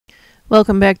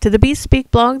Welcome back to the Beast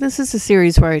Speak blog. This is a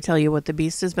series where I tell you what the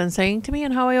Beast has been saying to me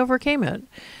and how I overcame it.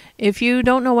 If you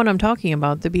don't know what I'm talking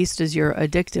about, the Beast is your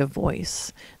addictive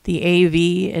voice, the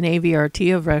AV and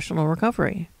AVRT of rational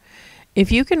recovery.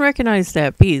 If you can recognize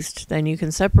that beast, then you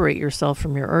can separate yourself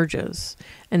from your urges,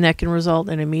 and that can result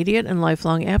in immediate and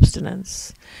lifelong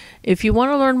abstinence. If you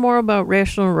want to learn more about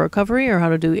rational recovery or how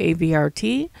to do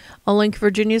AVRT, I'll link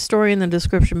Virginia's story in the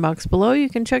description box below. You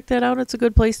can check that out. It's a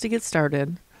good place to get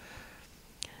started.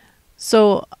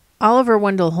 So Oliver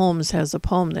Wendell Holmes has a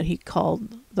poem that he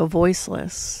called The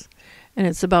Voiceless, and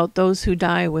it's about those who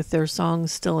die with their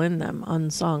songs still in them,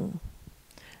 unsung.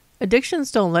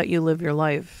 Addictions don't let you live your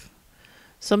life.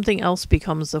 Something else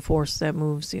becomes the force that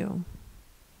moves you.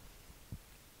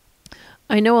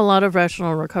 I know a lot of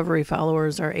rational recovery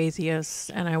followers are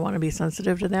atheists, and I want to be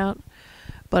sensitive to that,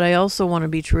 but I also want to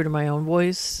be true to my own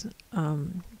voice.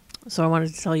 So I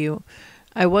wanted to tell you,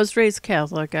 I was raised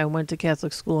Catholic. I went to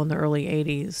Catholic school in the early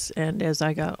 80s, and as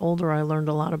I got older, I learned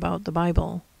a lot about the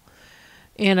Bible.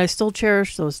 And I still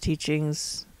cherish those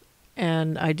teachings,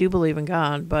 and I do believe in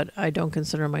God, but I don't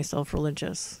consider myself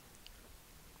religious.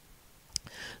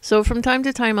 So from time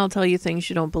to time, I'll tell you things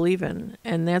you don't believe in,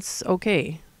 and that's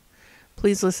okay.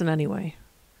 Please listen anyway.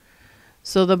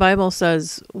 So the Bible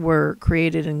says we're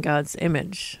created in God's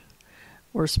image.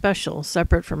 We're special,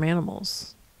 separate from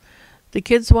animals. The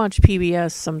kids watch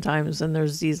PBS sometimes, and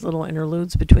there's these little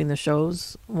interludes between the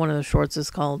shows. One of the shorts is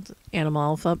called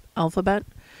Animal Alphabet.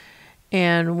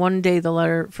 And one day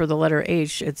for the letter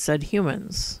H, it said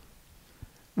humans.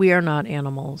 We are not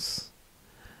animals.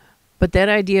 But that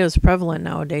idea is prevalent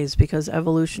nowadays because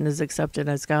evolution is accepted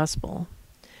as gospel.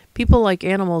 People like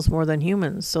animals more than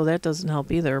humans, so that doesn't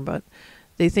help either, but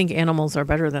they think animals are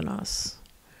better than us.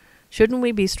 Shouldn't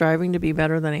we be striving to be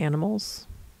better than animals?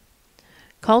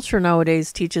 Culture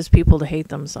nowadays teaches people to hate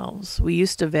themselves. We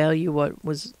used to value what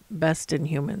was best in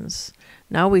humans.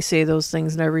 Now we say those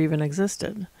things never even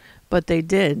existed. But they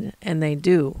did, and they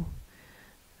do.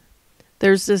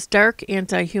 There's this dark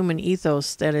anti-human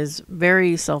ethos that is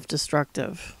very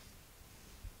self-destructive.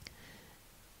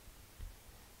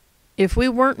 If we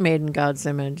weren't made in God's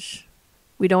image,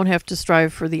 we don't have to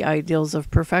strive for the ideals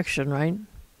of perfection, right?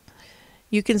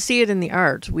 You can see it in the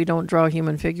art. We don't draw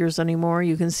human figures anymore.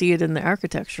 You can see it in the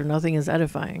architecture. Nothing is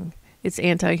edifying. It's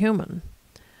anti-human.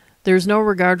 There's no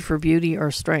regard for beauty or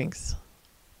strength.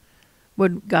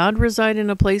 Would God reside in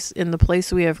the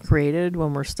place we have created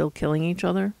when we're still killing each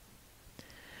other?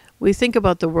 We think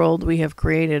about the world we have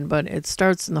created, but it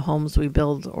starts in the homes we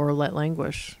build or let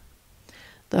languish.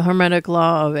 The Hermetic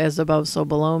law of as above, so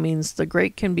below means the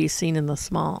great can be seen in the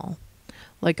small.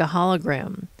 Like a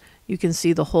hologram, you can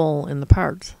see the whole in the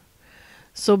part.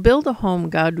 So build a home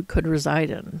God could reside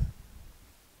in.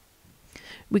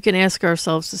 We can ask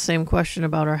ourselves the same question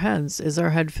about our heads. Is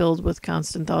our head filled with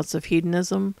constant thoughts of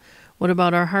hedonism? What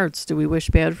about our hearts? Do we wish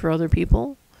bad for other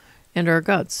people? And our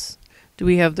guts? Do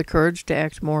we have the courage to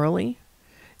act morally?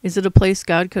 Is it a place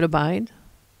God could abide?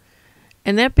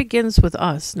 And that begins with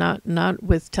us, not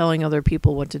with telling other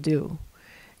people what to do.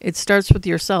 It starts with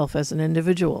yourself as an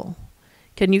individual.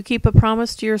 Can you keep a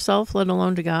promise to yourself, let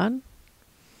alone to God?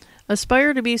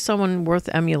 Aspire to be someone worth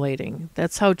emulating.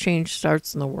 That's how change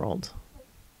starts in the world.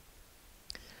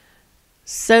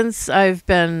 Since I've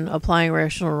been applying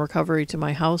rational recovery to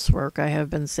my housework, I have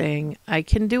been saying, I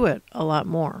can do it a lot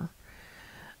more.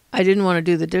 I didn't want to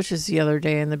do the dishes the other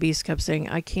day, and the beast kept saying,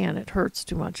 I can't, it hurts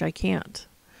too much, I can't.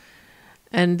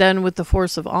 And then with the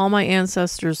force of all my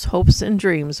ancestors' hopes and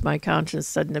dreams, my conscience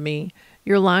said to me,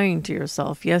 you're lying to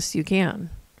yourself. Yes, you can.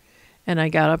 And I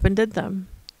got up and did them.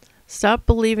 Stop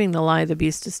believing the lie the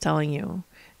beast is telling you,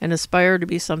 and aspire to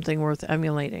be something worth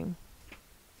emulating.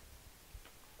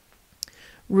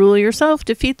 Rule yourself,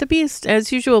 defeat the beast.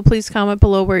 As usual, please comment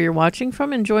below where you're watching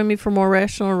from and join me for more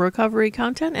rational recovery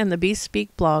content and the Beast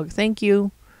Speak blog. Thank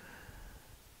you.